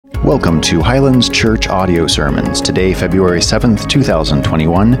Welcome to Highlands Church Audio Sermons. Today, February 7th,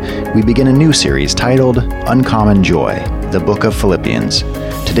 2021, we begin a new series titled Uncommon Joy, the Book of Philippians.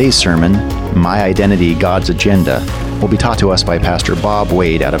 Today's sermon, My Identity, God's Agenda, will be taught to us by Pastor Bob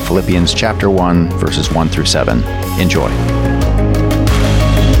Wade out of Philippians chapter 1, verses 1 through 7. Enjoy.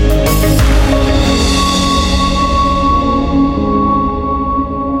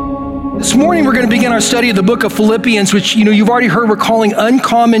 This morning we're going to begin our study of the book of Philippians, which you've already heard we're calling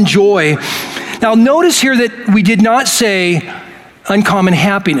uncommon joy. Now notice here that we did not say uncommon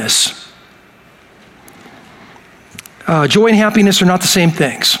happiness. Joy and happiness are not the same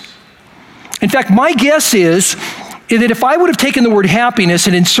things. In fact, my guess is that if I would have taken the word happiness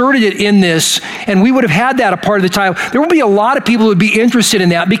and inserted it in this, and we would have had that a part of the title, there would be a lot of people who would be interested in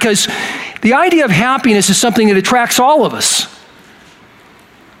that, because the idea of happiness is something that attracts all of us.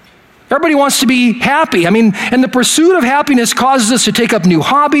 Everybody wants to be happy. And the pursuit of happiness causes us to take up new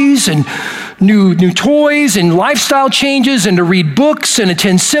hobbies and new toys and lifestyle changes, and to read books and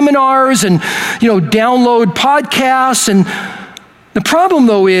attend seminars and, download podcasts. And the problem,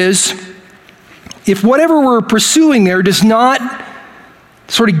 though, is if whatever we're pursuing there does not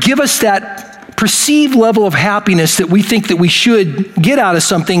sort of give us that perceived level of happiness that we think that we should get out of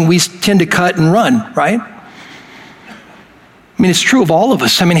something, we tend to cut and run, right? It's true of all of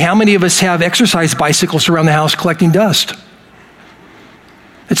us. How many of us have exercise bicycles around the house collecting dust?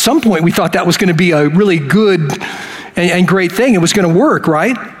 At some point, we thought that was going to be a really good and great thing. It was going to work,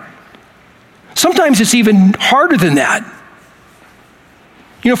 right? Sometimes it's even harder than that.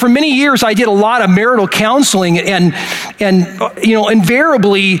 For many years, I did a lot of marital counseling, and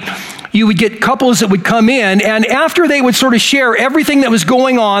invariably, you would get couples that would come in, and after they would sort of share everything that was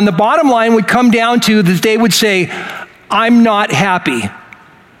going on, the bottom line would come down to that they would say, I'm not happy.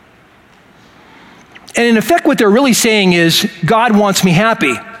 And in effect, what they're really saying is, God wants me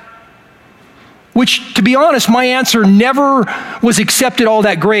happy. Which, to be honest, my answer never was accepted all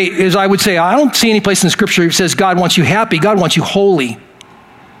that great, as I would say, I don't see any place in the scripture that says God wants you happy. God wants you holy.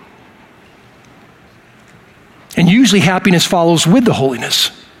 And usually happiness follows with the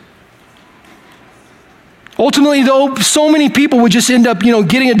holiness. Ultimately, though, so many people would just end up,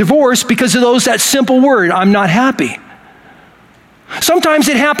 getting a divorce because of that simple word, I'm not happy. Sometimes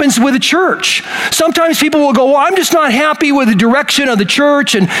it happens with a church. Sometimes people will go, well, I'm just not happy with the direction of the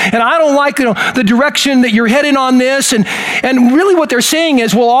church, and I don't like the direction that you're heading on this. And really what they're saying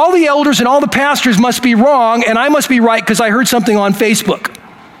is, well, all the elders and all the pastors must be wrong, and I must be right because I heard something on Facebook.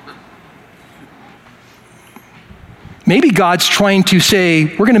 Maybe God's trying to say,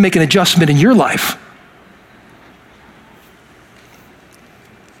 we're going to make an adjustment in your life.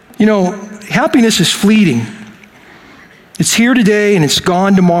 Happiness is fleeting. It's here today and it's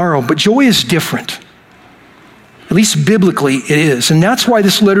gone tomorrow, but joy is different. At least biblically it is. And that's why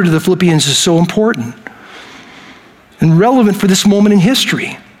this letter to the Philippians is so important and relevant for this moment in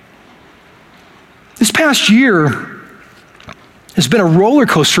history. This past year has been a roller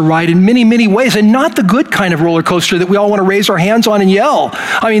coaster ride in many, many ways, and not the good kind of roller coaster that we all want to raise our hands on and yell.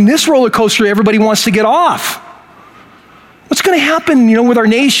 This roller coaster everybody wants to get off. What's going to happen, with our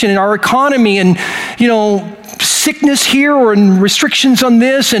nation and our economy, and, sickness here, or restrictions on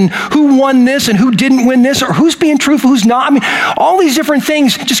this, and who won this and who didn't win this, or who's being truthful, who's not. All these different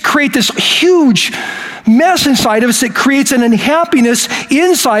things just create this huge mess inside of us that creates an unhappiness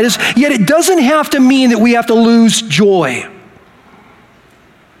inside us, yet it doesn't have to mean that we have to lose joy.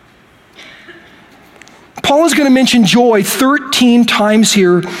 Paul is going to mention joy 13 times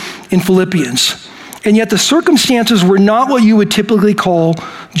here in Philippians. And yet the circumstances were not what you would typically call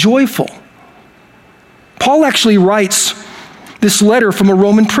joyful. Paul actually writes this letter from a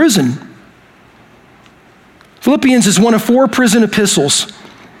Roman prison. Philippians is one of 4 prison epistles: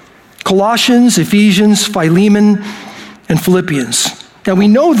 Colossians, Ephesians, Philemon, and Philippians. Now we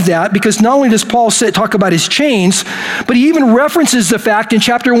know that because not only does Paul talk about his chains, but he even references the fact in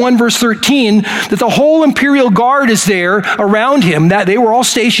chapter 1, verse 13, that the whole imperial guard is there around him, that they were all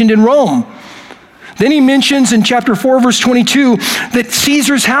stationed in Rome. Then he mentions in chapter 4, verse 22, that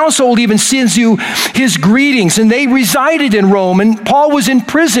Caesar's household even sends you his greetings, and they resided in Rome, and Paul was in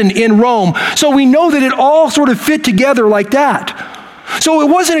prison in Rome. So we know that it all sort of fit together like that. So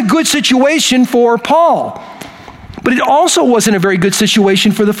it wasn't a good situation for Paul, but it also wasn't a very good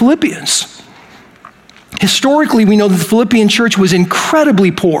situation for the Philippians. Historically, we know that the Philippian church was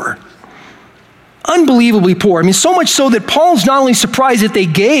incredibly poor. Unbelievably poor. So much so that Paul's not only surprised that they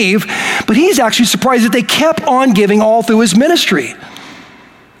gave, but he's actually surprised that they kept on giving all through his ministry.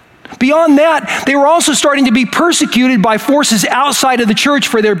 Beyond that, they were also starting to be persecuted by forces outside of the church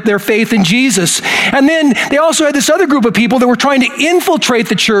for their faith in Jesus. And then they also had this other group of people that were trying to infiltrate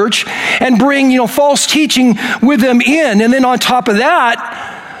the church and bring, false teaching with them in. And then on top of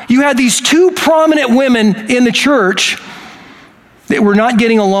that, you had these two prominent women in the church that were not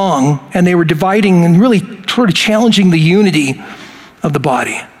getting along, and they were dividing and really sort of challenging the unity of the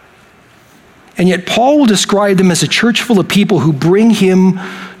body. And yet Paul will describe them as a church full of people who bring him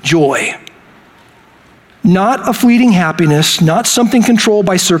joy. Not a fleeting happiness, not something controlled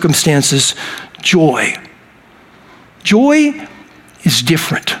by circumstances, joy. Joy is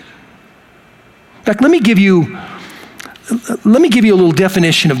different. In fact, let me give you a little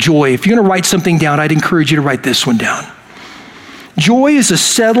definition of joy. If you're going to write something down, I'd encourage you to write this one down. Joy is a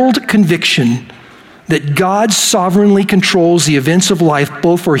settled conviction that God sovereignly controls the events of life,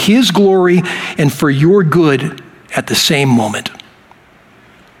 both for his glory and for your good at the same moment.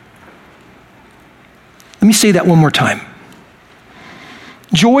 Let me say that one more time.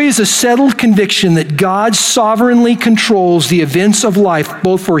 Joy is a settled conviction that God sovereignly controls the events of life,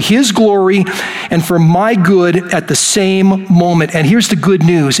 both for his glory and for my good at the same moment. And here's the good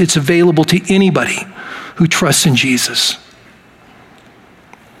news. It's available to anybody who trusts in Jesus.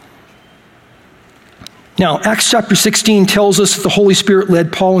 Now, Acts chapter 16 tells us that the Holy Spirit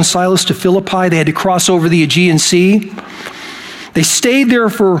led Paul and Silas to Philippi. They had to cross over the Aegean Sea. They stayed there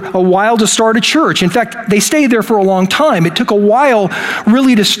for a while to start a church. In fact, they stayed there for a long time. It took a while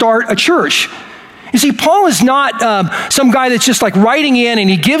really to start a church. You see, Paul is not some guy that's just like writing in and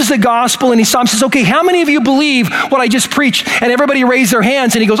he gives the gospel and he stops and says, okay, how many of you believe what I just preached? And everybody raised their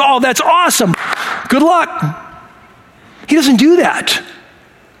hands and he goes, oh, that's awesome. Good luck. He doesn't do that.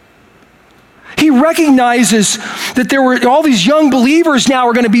 He recognizes that there were all these young believers now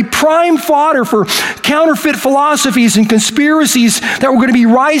are going to be prime fodder for counterfeit philosophies and conspiracies that were going to be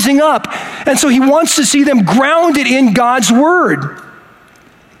rising up. And so he wants to see them grounded in God's word.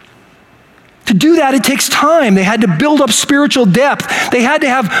 To do that, it takes time. They had to build up spiritual depth. They had to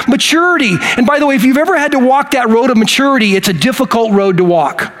have maturity. And by the way, if you've ever had to walk that road of maturity, it's a difficult road to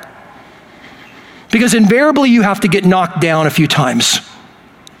walk. Because invariably you have to get knocked down a few times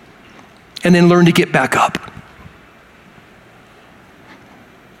and then learn to get back up.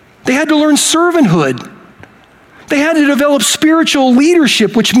 They had to learn servanthood. They had to develop spiritual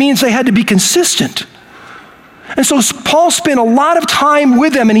leadership, which means they had to be consistent. And so Paul spent a lot of time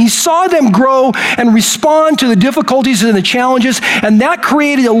with them, and he saw them grow and respond to the difficulties and the challenges, and that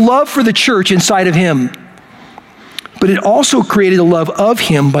created a love for the church inside of him. But it also created a love of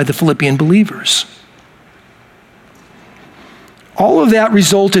him by the Philippian believers. All of that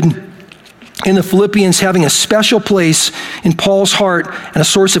resulted in the Philippians having a special place in Paul's heart and a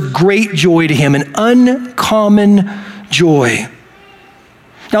source of great joy to him, an uncommon joy.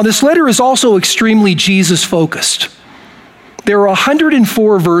 Now, this letter is also extremely Jesus-focused. There are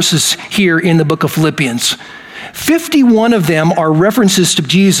 104 verses here in the book of Philippians. 51 of them are references to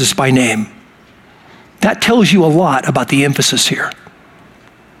Jesus by name. That tells you a lot about the emphasis here.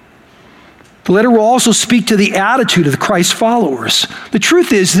 The letter will also speak to the attitude of the Christ followers. The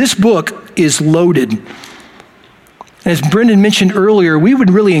truth is, this book is loaded. As Brendan mentioned earlier, we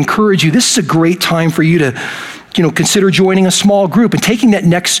would really encourage you, this is a great time for you to, consider joining a small group and taking that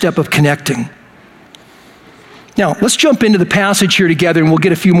next step of connecting. Now, let's jump into the passage here together and we'll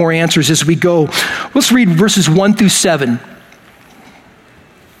get a few more answers as we go. Let's read verses 1 through 7.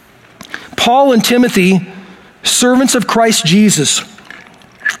 Paul and Timothy, servants of Christ Jesus,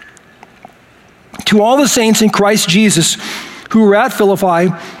 to all the saints in Christ Jesus who were at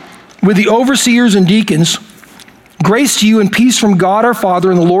Philippi with the overseers and deacons, grace to you and peace from God our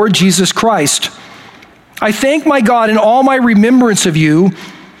Father and the Lord Jesus Christ. I thank my God in all my remembrance of you,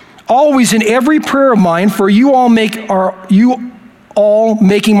 always in every prayer of mine, for you all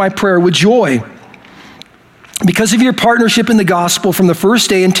making my prayer with joy, because of your partnership in the gospel from the first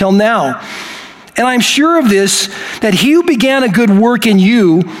day until now. And I'm sure of this, that he who began a good work in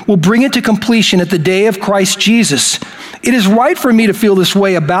you will bring it to completion at the day of Christ Jesus. It is right for me to feel this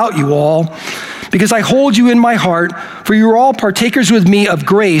way about you all, because I hold you in my heart, for you are all partakers with me of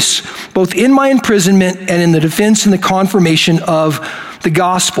grace, both in my imprisonment and in the defense and the confirmation of the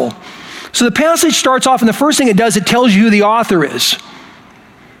gospel. So the passage starts off, and the first thing it does, it tells you who the author is.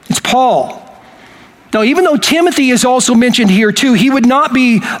 It's Paul. Now, even though Timothy is also mentioned here too, he would not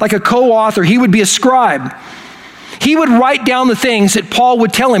be like a co-author. He would be a scribe. He would write down the things that Paul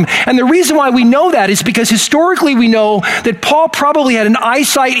would tell him. And the reason why we know that is because historically we know that Paul probably had an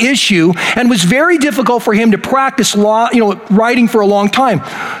eyesight issue and was very difficult for him to practice writing for a long time.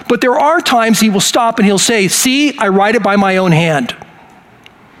 But there are times he will stop and he'll say, see, I write it by my own hand.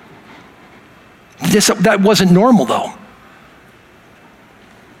 That wasn't normal, though.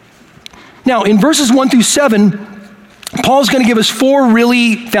 Now, in verses 1 through 7, Paul's going to give us 4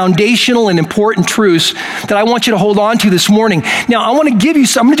 really foundational and important truths that I want you to hold on to this morning. Now, I'm going to do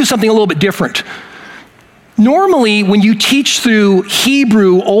something a little bit different. Normally, when you teach through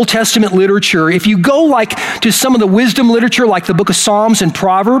Hebrew Old Testament literature, if you go to some of the wisdom literature, like the book of Psalms and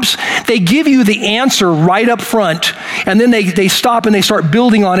Proverbs, they give you the answer right up front, and then they stop and they start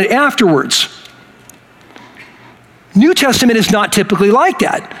building on it afterwards. New Testament is not typically like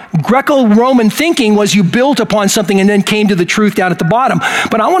that. Greco-Roman thinking was you built upon something and then came to the truth down at the bottom.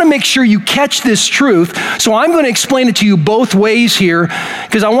 But I want to make sure you catch this truth, so I'm going to explain it to you both ways here,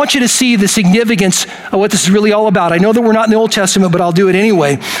 because I want you to see the significance of what this is really all about. I know that we're not in the Old Testament, but I'll do it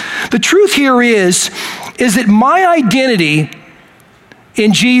anyway. The truth here is that my identity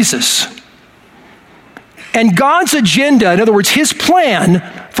in Jesus and God's agenda, in other words, his plan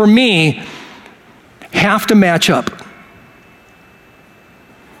for me, have to match up.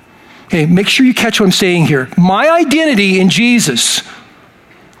 Okay, make sure you catch what I'm saying here. My identity in Jesus,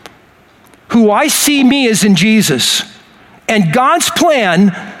 who I see me as in Jesus, and God's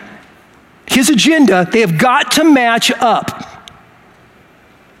plan, his agenda, they have got to match up.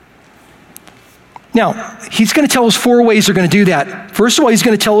 Now, he's going to tell us 4 ways they're going to do that. First of all, he's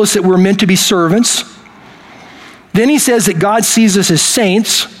going to tell us that we're meant to be servants. Then he says that God sees us as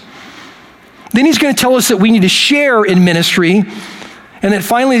saints. Then he's going to tell us that we need to share in ministry, and that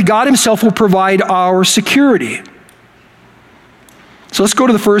finally God himself will provide our security. So let's go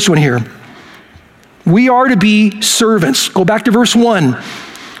to the first one here. We are to be servants. Go back to verse 1.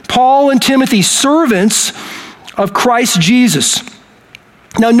 Paul and Timothy, servants of Christ Jesus.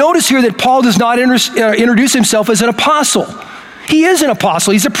 Now notice here that Paul does not introduce himself as an apostle. He is an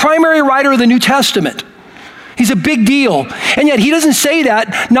apostle. He's the primary writer of the New Testament. He's a big deal. And yet he doesn't say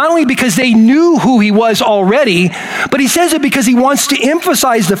that not only because they knew who he was already, but he says it because he wants to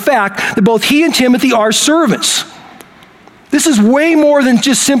emphasize the fact that both he and Timothy are servants. This is way more than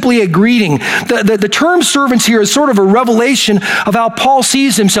just simply a greeting. The term servants here is sort of a revelation of how Paul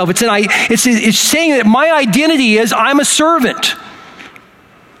sees himself. It's saying that my identity is I'm a servant.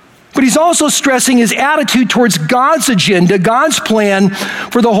 But he's also stressing his attitude towards God's agenda, God's plan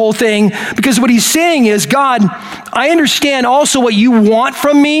for the whole thing, because what he's saying is, God, I understand also what you want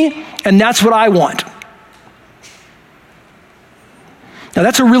from me, and that's what I want. Now,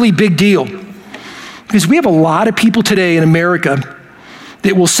 that's a really big deal, because we have a lot of people today in America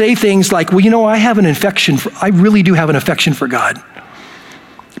that will say things like, well, I really do have an affection for God.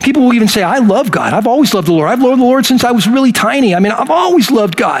 People will even say, I love God. I've always loved the Lord. I've loved the Lord since I was really tiny. I've always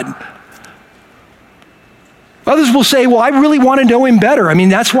loved God. Others will say, well, I really want to know him better.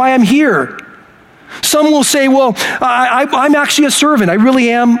 That's why I'm here. Some will say, well, I'm actually a servant. I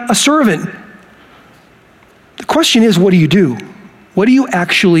really am a servant. The question is, what do you do? What do you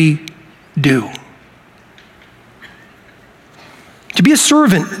actually do? To be a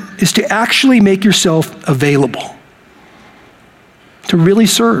servant is to actually make yourself available. To really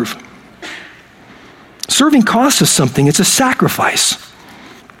serve. Serving costs us something. It's a sacrifice.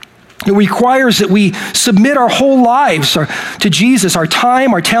 It requires that we submit our whole lives to Jesus, our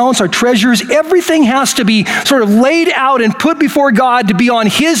time, our talents, our treasures. Everything has to be sort of laid out and put before God to be on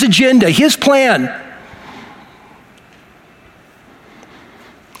his agenda, his plan.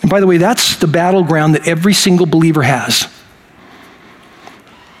 And by the way, that's the battleground that every single believer has.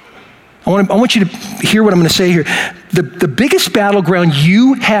 I want you to hear what I'm going to say here. The biggest battleground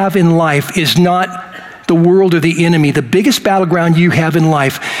you have in life is not the world or the enemy. The biggest battleground you have in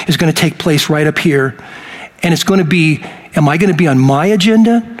life is going to take place right up here. And it's going to be, am I going to be on my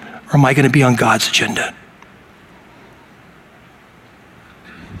agenda or am I going to be on God's agenda?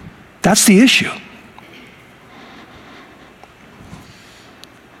 That's the issue.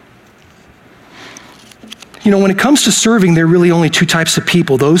 When it comes to serving, there are really only 2 types of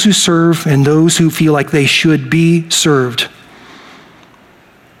people, those who serve and those who feel like they should be served.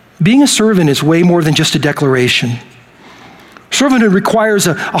 Being a servant is way more than just a declaration. Servanthood requires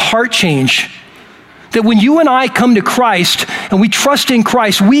a heart change. That when you and I come to Christ and we trust in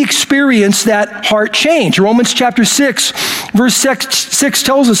Christ, we experience that heart change. Romans chapter 6, verse 6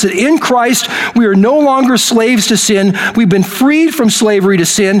 tells us that in Christ, we are no longer slaves to sin. We've been freed from slavery to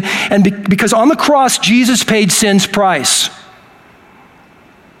sin, and because on the cross, Jesus paid sin's price.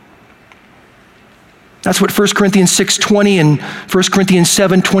 That's what 1 Corinthians 6:20 and 1 Corinthians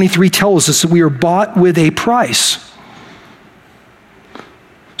 7:23 tells us, that we are bought with a price.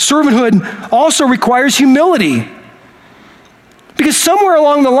 Servanthood also requires humility, because somewhere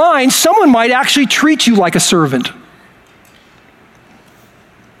along the line, someone might actually treat you like a servant.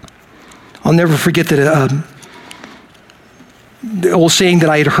 I'll never forget that the old saying that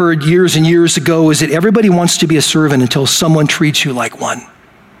I had heard years and years ago is that everybody wants to be a servant until someone treats you like one.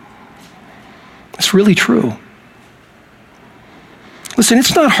 It's really true. Listen,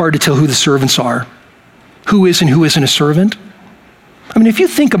 it's not hard to tell who the servants are, who is and who isn't a servant. I mean, if you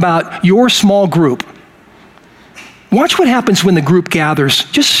think about your small group, watch what happens when the group gathers.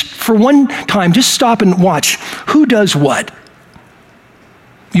 Just for one time, just stop and watch who does what.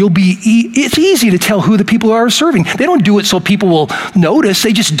 It's easy to tell who the people are serving. They don't do it so people will notice,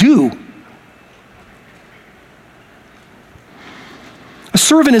 they just do. A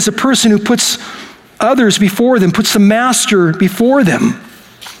servant is a person who puts others before them, puts the master before them.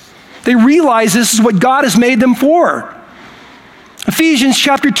 They realize this is what God has made them for. Ephesians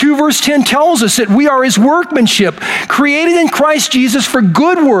chapter 2, verse 10 tells us that we are his workmanship, created in Christ Jesus for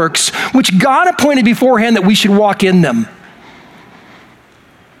good works, which God appointed beforehand that we should walk in them.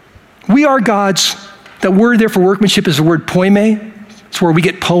 We are God's. That word there for workmanship is the word poime. It's where we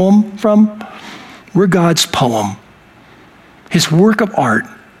get poem from. We're God's poem, his work of art,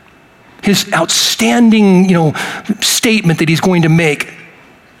 his outstanding, statement that he's going to make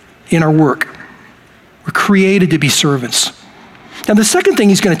in our work. We're created to be servants. Now, the second thing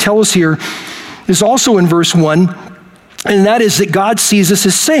he's going to tell us here is also in verse 1, and that is that God sees us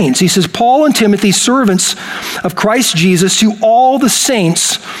as saints. He says, Paul and Timothy, servants of Christ Jesus, to all the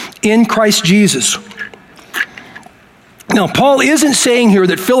saints in Christ Jesus. Now, Paul isn't saying here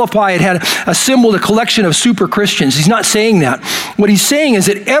that Philippi had assembled a collection of super Christians. He's not saying that. What he's saying is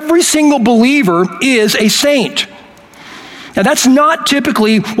that every single believer is a saint. Now, that's not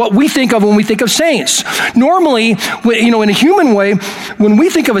typically what we think of when we think of saints. Normally, in a human way, when we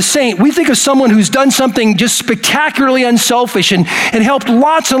think of a saint, we think of someone who's done something just spectacularly unselfish and helped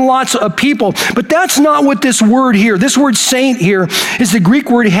lots and lots of people. But that's not what this word here, this word saint here, is the Greek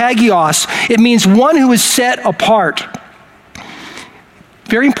word hagios. It means one who is set apart.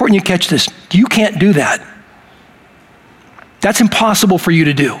 Very important you catch this. You can't do that. That's impossible for you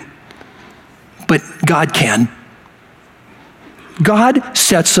to do. But God can. God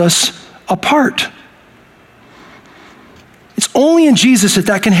sets us apart. It's only in Jesus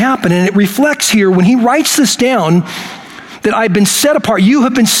that can happen. And it reflects here when he writes this down that I've been set apart. You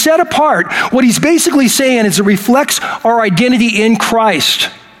have been set apart. What he's basically saying is it reflects our identity in Christ.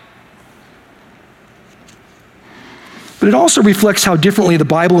 But it also reflects how differently the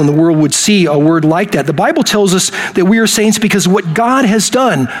Bible and the world would see a word like that. The Bible tells us that we are saints because of what God has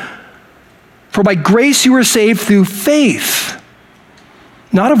done. For by grace you are saved through faith,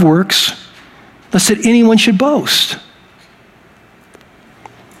 not of works, lest that anyone should boast.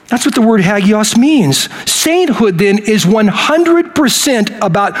 That's what the word hagios means. Sainthood then is 100%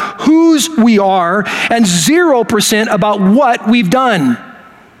 about whose we are and 0% about what we've done.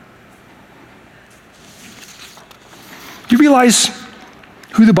 Do you realize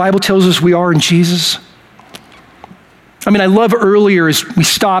who the Bible tells us we are in Jesus? I love earlier as we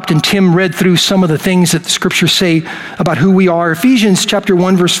stopped and Tim read through some of the things that the scriptures say about who we are. Ephesians chapter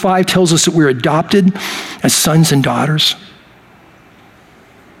 1, verse 5 tells us that we're adopted as sons and daughters.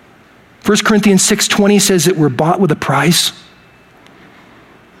 1 Corinthians 6:20 says that we're bought with a price.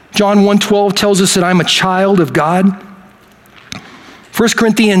 John 1:12 tells us that I'm a child of God. 1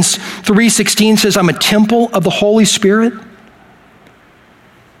 Corinthians 3:16 says I'm a temple of the Holy Spirit.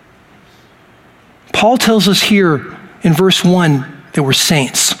 Paul tells us here in verse 1 that we're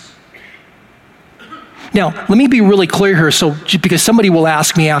saints. Now, let me be really clear here, because somebody will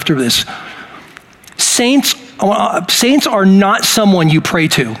ask me after this. Saints are not someone you pray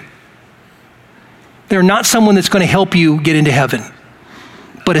to. They're not someone that's going to help you get into heaven.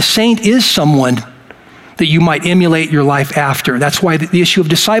 But a saint is someone that you might emulate your life after. That's why the issue of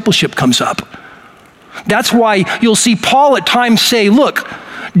discipleship comes up. That's why you'll see Paul at times say, look,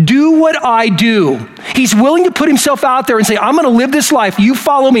 do what I do. He's willing to put himself out there and say, I'm going to live this life. You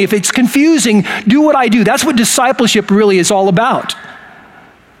follow me. If it's confusing, do what I do. That's what discipleship really is all about.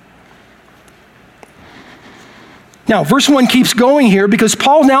 Now, verse 1 keeps going here because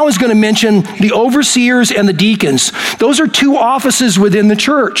Paul now is going to mention the overseers and the deacons. Those are two offices within the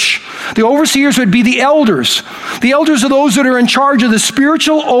church. The overseers would be the elders. The elders are those that are in charge of the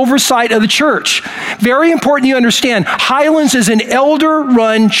spiritual oversight of the church. Very important you understand, Highlands is an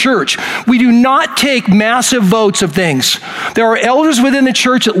elder-run church. We do not take massive votes of things. There are elders within the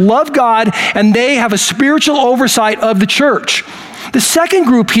church that love God, and they have a spiritual oversight of the church. The second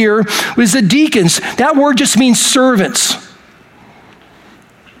group here was the deacons. That word just means servants.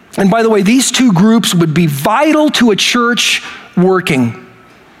 And by the way, these two groups would be vital to a church working.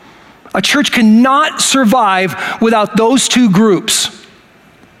 A church cannot survive without those two groups.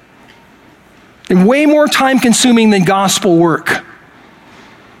 and way more time-consuming than gospel work.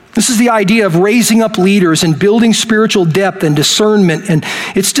 This is the idea of raising up leaders and building spiritual depth and discernment, and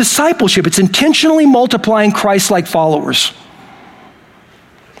it's discipleship. It's intentionally multiplying Christ-like followers.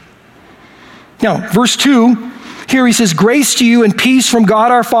 Now, verse 2, here he says, grace to you and peace from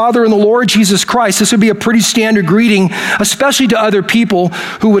God our Father and the Lord Jesus Christ. This would be a pretty standard greeting, especially to other people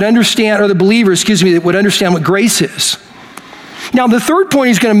who would understand, or the believers, that would understand what grace is. Now, the third point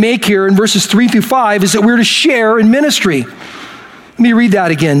he's going to make here in verses 3 through 5 is that we're to share in ministry. Let me read that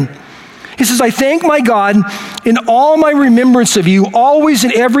again. He says, I thank my God in all my remembrance of you, always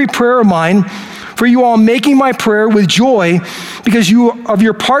in every prayer of mine, for you all making my prayer with joy because of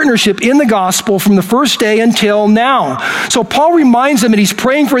your partnership in the gospel from the first day until now. So Paul reminds them that he's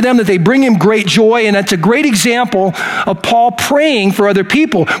praying for them, that they bring him great joy, and that's a great example of Paul praying for other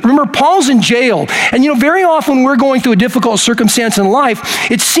people. Remember, Paul's in jail, and very often when we're going through a difficult circumstance in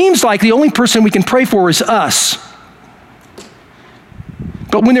life, it seems like the only person we can pray for is us.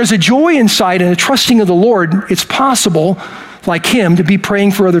 But when there's a joy inside and a trusting of the Lord, it's possible, like him, to be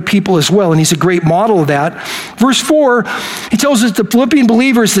praying for other people as well. And he's a great model of that. Verse 4, he tells us the Philippian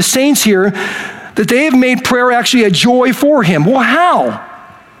believers, the saints here, that they have made prayer actually a joy for him. Well, how?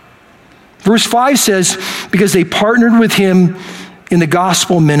 Verse 5 says, because they partnered with him in the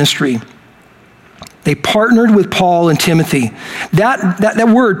gospel ministry. They partnered with Paul and Timothy. That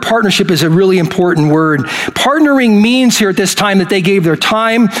word, partnership, is a really important word. Partnering means here at this time that they gave their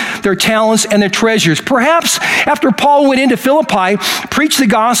time, their talents, and their treasures. Perhaps after Paul went into Philippi, preached the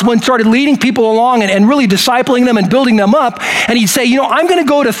gospel, and started leading people along and really discipling them and building them up, and he'd say, I'm going to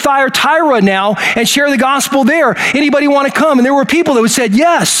go to Thyatira now and share the gospel there. Anybody want to come? And there were people that would say,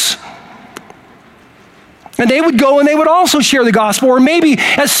 yes. And they would go and they would also share the gospel. Or maybe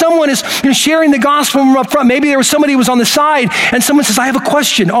as someone is sharing the gospel from up front, maybe there was somebody who was on the side and someone says, I have a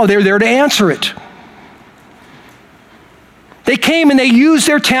question. Oh, they're there to answer it. They came and they used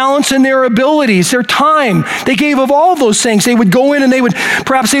their talents and their abilities, their time. They gave of all those things. They would go in and they would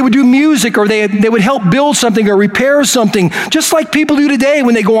do music, or they would help build something or repair something, just like people do today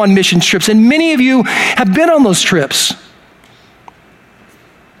when they go on mission trips. And many of you have been on those trips.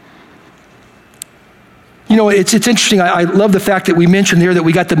 It's interesting. I love the fact that we mentioned there that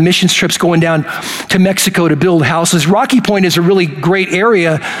we got the missions trips going down to Mexico to build houses. Rocky Point is a really great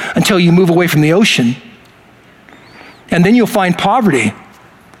area until you move away from the ocean. And then you'll find poverty.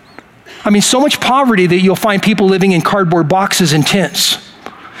 So much poverty that you'll find people living in cardboard boxes and tents.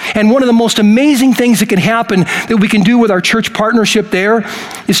 And one of the most amazing things that can happen that we can do with our church partnership there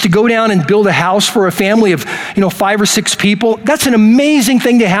is to go down and build a house for a family of 5 or 6 people. That's an amazing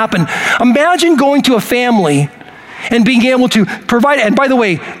thing to happen. Imagine going to a family and being able to provide, and by the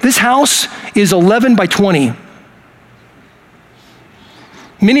way, this house is 11 by 20.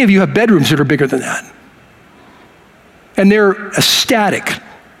 Many of you have bedrooms that are bigger than that. And they're ecstatic.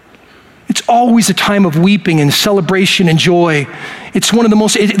 It's always a time of weeping and celebration and joy. It's one of the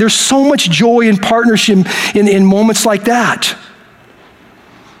most, there's so much joy and partnership in moments like that.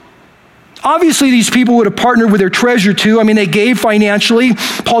 Obviously, these people would have partnered with their treasure too. They gave financially.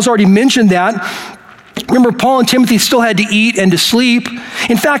 Paul's already mentioned that. Remember, Paul and Timothy still had to eat and to sleep.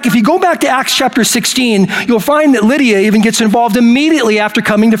 In fact, if you go back to Acts chapter 16, you'll find that Lydia even gets involved immediately after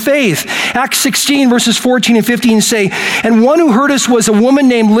coming to faith. Acts 16 verses 14 and 15 say, and one who heard us was a woman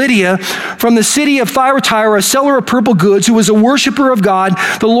named Lydia from the city of Thyatira, a seller of purple goods, who was a worshiper of God.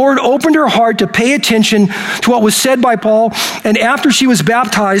 The Lord opened her heart to pay attention to what was said by Paul. And after she was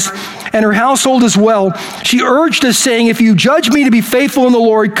baptized, and her household as well, she urged us, saying, if you judge me to be faithful in the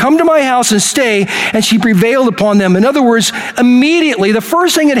Lord, come to my house and stay. And she prevailed upon them. In other words, immediately, the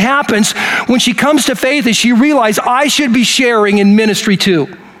first thing that happens when she comes to faith is she realized, I should be sharing in ministry too.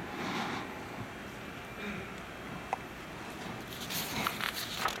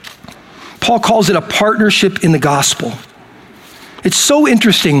 Paul calls it a partnership in the gospel. It's so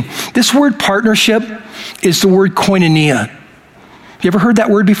interesting. This word partnership is the word koinonia. You ever heard that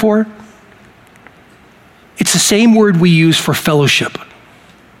word before? It's the same word we use for fellowship.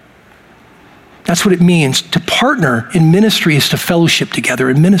 That's what it means. To partner in ministry is to fellowship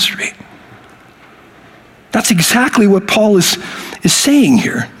together in ministry. That's exactly what Paul is saying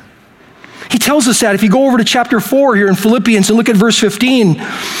here. He tells us that if you go over to chapter 4 here in Philippians and look at verse 15,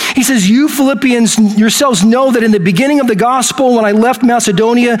 he says, you Philippians yourselves know that in the beginning of the gospel, when I left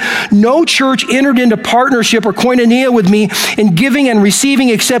Macedonia, no church entered into partnership or koinonia with me in giving and receiving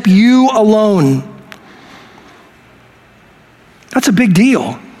except you alone. That's a big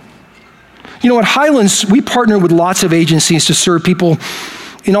deal. At Highlands, we partner with lots of agencies to serve people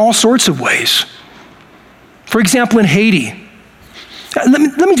in all sorts of ways. For example, in Haiti,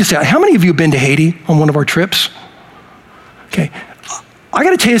 Let me just say, how many of you have been to Haiti on one of our trips? Okay, I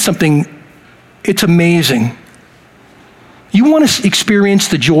got to tell you something. It's amazing. You want to experience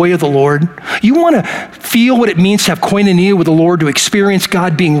the joy of the Lord? You want to feel what it means to have koinonia with the Lord, to experience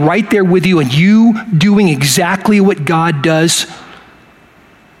God being right there with you and you doing exactly what God does?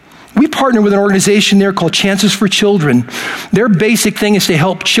 We partner with an organization there called Chances for Children. Their basic thing is to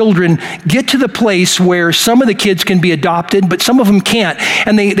help children get to the place where some of the kids can be adopted, but some of them can't.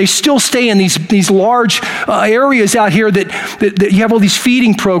 And they still stay in these large areas out here that you have all these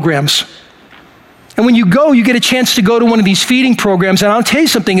feeding programs. And when you go, you get a chance to go to one of these feeding programs. And I'll tell you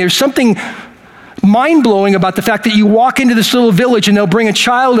something, there's something mind-blowing about the fact that you walk into this little village and they'll bring a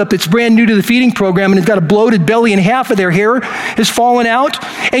child up that's brand new to the feeding program and has got a bloated belly and half of their hair has fallen out,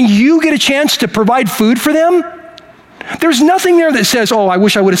 and you get a chance to provide food for them. There's nothing there that says, oh, I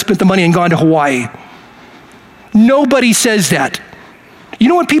wish I would have spent the money and gone to Hawaii. Nobody says that. You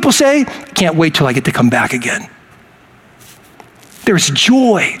know what people say? Can't wait till I get to come back again. There's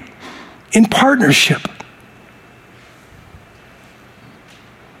joy in partnership.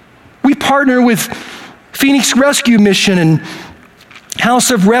 We partner with Phoenix Rescue Mission and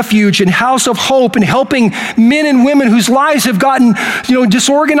House of Refuge and House of Hope in helping men and women whose lives have gotten,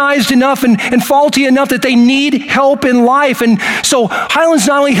 disorganized enough and faulty enough that they need help in life. And so Highlands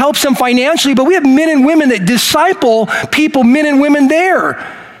not only helps them financially, but we have men and women that disciple people, men and women there.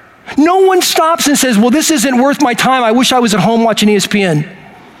 No one stops and says, well, this isn't worth my time. I wish I was at home watching ESPN.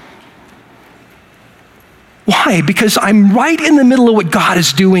 Why? Because I'm right in the middle of what God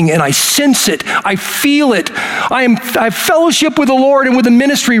is doing and I sense it. I feel it. I have fellowship with the Lord and with the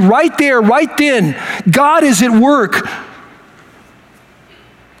ministry right there, right then. God is at work.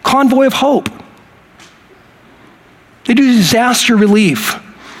 Convoy of Hope. They do disaster relief.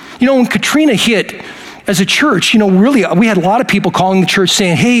 When Katrina hit, as a church, really, we had a lot of people calling the church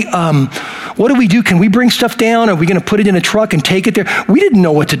saying, hey, what do we do? Can we bring stuff down? Are we going to put it in a truck and take it there? We didn't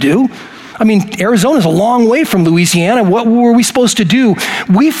know what to do. Arizona's a long way from Louisiana. What were we supposed to do?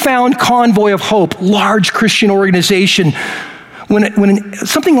 We found Convoy of Hope, large Christian organization. When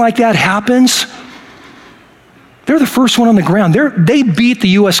something like that happens, they're the first one on the ground. They beat the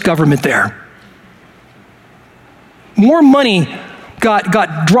U.S. government there. More money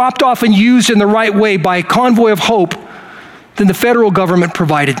got dropped off and used in the right way by Convoy of Hope than the federal government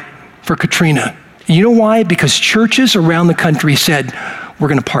provided for Katrina. You know why? Because churches around the country said, we're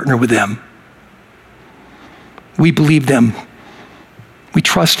going to partner with them. We believe them. We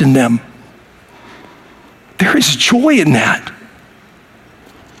trust in them. There is joy in that.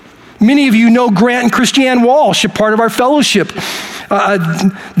 Many of you know Grant and Christiane Walsh, a part of our fellowship.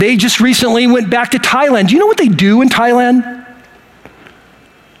 They just recently went back to Thailand. Do you know what they do in Thailand?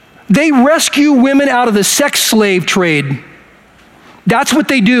 They rescue women out of the sex slave trade. That's what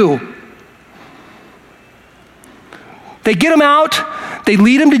they do. They get them out, they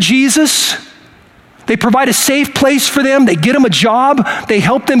lead them to Jesus, they provide a safe place for them, they get them a job, they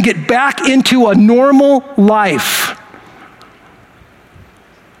help them get back into a normal life.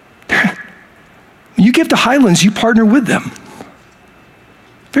 You give to Highlands, you partner with them.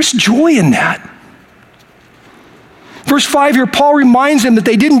 There's joy in that. Verse 5 here, Paul reminds them that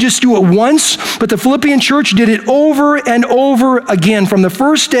they didn't just do it once, but the Philippian church did it over and over again from the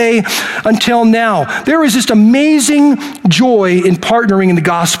first day until now. There is just amazing joy in partnering in the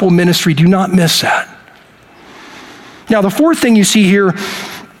gospel ministry. Do not miss that. Now, the fourth thing you see here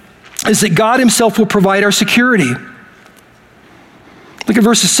is that God himself will provide our security. Look at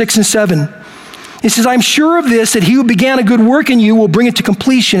verses 6 and 7. He says, I'm sure of this, that he who began a good work in you will bring it to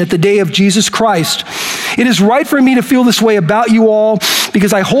completion at the day of Jesus Christ. It is right for me to feel this way about you all,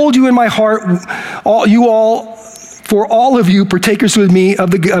 because I hold you in my heart, for all of you, partakers with me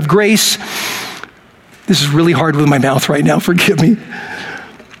of grace. This is really hard with my mouth right now, forgive me.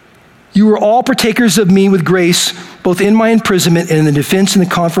 You are all partakers of me with grace, both in my imprisonment and in the defense and the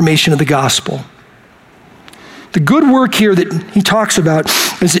confirmation of the gospel. The good work here that he talks about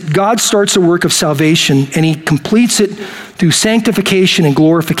is that God starts the work of salvation and he completes it through sanctification and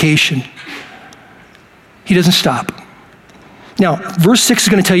glorification. He doesn't stop. Now, verse 6 is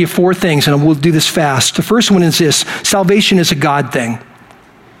going to tell you four things, and we'll do this fast. The first one is this: salvation is a God thing.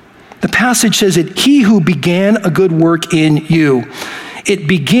 The passage says that he who began a good work in you. it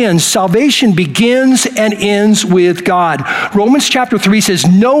begins. Salvation begins and ends with God. Romans chapter 3 says,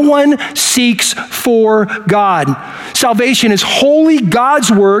 no one seeks for God. Salvation is wholly God's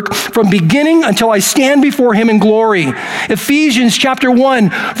work from beginning until I stand before him in glory. Ephesians chapter 1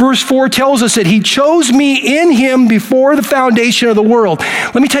 verse 4 tells us that he chose me in him before the foundation of the world.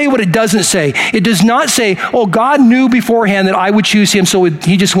 Let me tell you what it doesn't say. It does not say, oh, God knew beforehand that I would choose him, so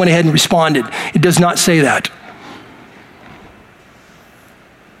he just went ahead and responded. It does not say that.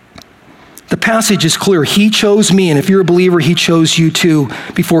 The passage is clear. He chose me, and if you're a believer, he chose you too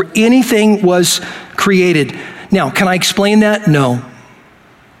before anything was created. Now, can I explain that? No.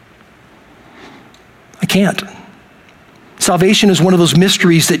 I can't. Salvation is one of those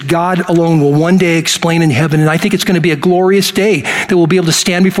mysteries that God alone will one day explain in heaven, and I think it's going to be a glorious day that we'll be able to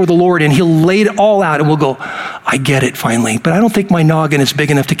stand before the Lord, and he'll lay it all out, and we'll go, I get it finally. But I don't think my noggin is big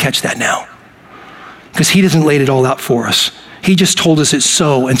enough to catch that now, because he doesn't lay it all out for us. He just told us it's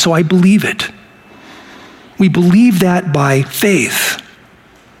so, and so I believe it. We believe that by faith.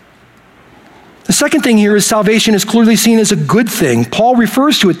 The second thing here is salvation is clearly seen as a good thing. Paul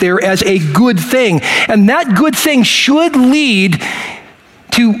refers to it there as a good thing, and that good thing should lead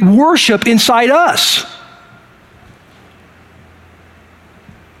to worship inside us.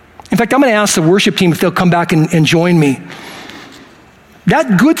 In fact, I'm going to ask the worship team if they'll come back and join me.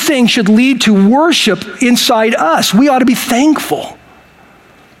 That good thing should lead to worship inside us. We ought to be thankful.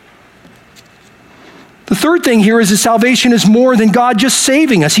 The third thing here is that salvation is more than God just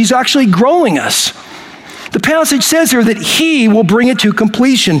saving us. He's actually growing us. The passage says here that he will bring it to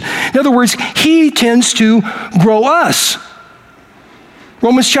completion. In other words, he tends to grow us.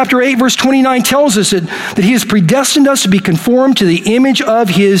 Romans chapter 8, verse 29 tells us that he has predestined us to be conformed to the image of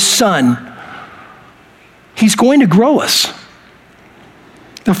his Son. He's going to grow us.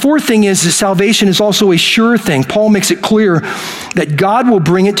 The fourth thing is that salvation is also a sure thing. Paul makes it clear that God will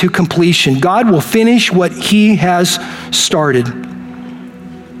bring it to completion. God will finish what he has started.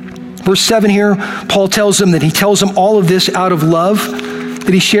 Verse 7 here, Paul tells them that he tells them all of this out of love,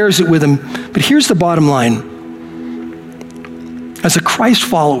 that he shares it with them. But here's the bottom line. As a Christ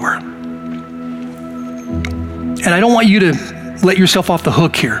follower, and I don't want you to let yourself off the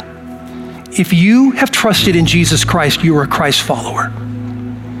hook here. If you have trusted in Jesus Christ, you are a Christ follower.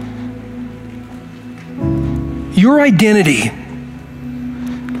 Your identity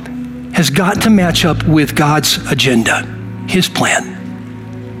has got to match up with God's agenda, his plan.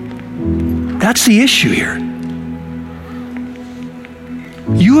 That's the issue here.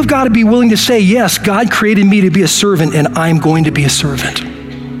 You have got to be willing to say, yes, God created me to be a servant, and I'm going to be a servant.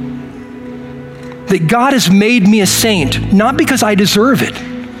 That God has made me a saint, not because I deserve it,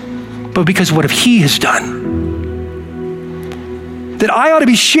 but because of what he has done. That I ought to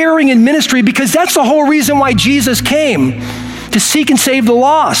be sharing in ministry because that's the whole reason why Jesus came, to seek and save the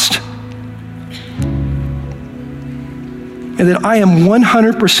lost. And that I am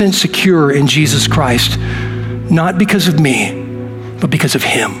 100% secure in Jesus Christ, not because of me, but because of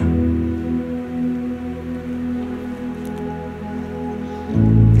him.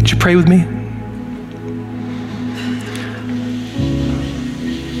 Would you pray with me?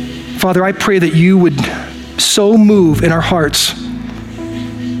 Father, I pray that you would so move in our hearts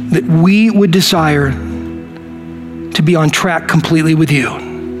that we would desire to be on track completely with you.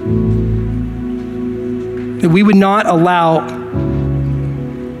 That we would not allow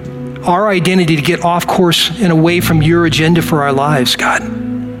our identity to get off course and away from your agenda for our lives, God.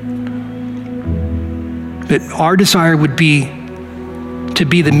 That our desire would be to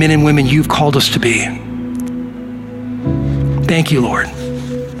be the men and women you've called us to be. Thank you, Lord.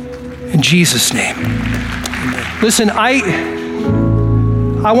 In Jesus' name. Amen. Listen, I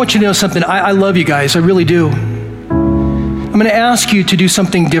want you to know something. I love you guys. I really do. I'm going to ask you to do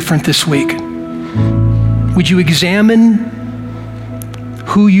something different this week. Would you examine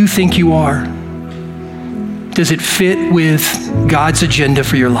who you think you are? Does it fit with God's agenda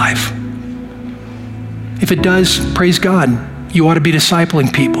for your life? If it does, praise God. You ought to be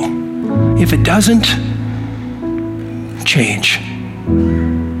discipling people. If it doesn't, change.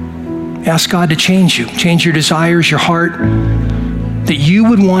 Ask God to change you. Change your desires, your heart, that you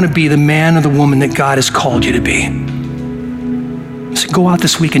would want to be the man or the woman that God has called you to be. So go out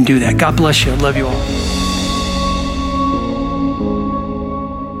this week and do that. God bless you. I love you all.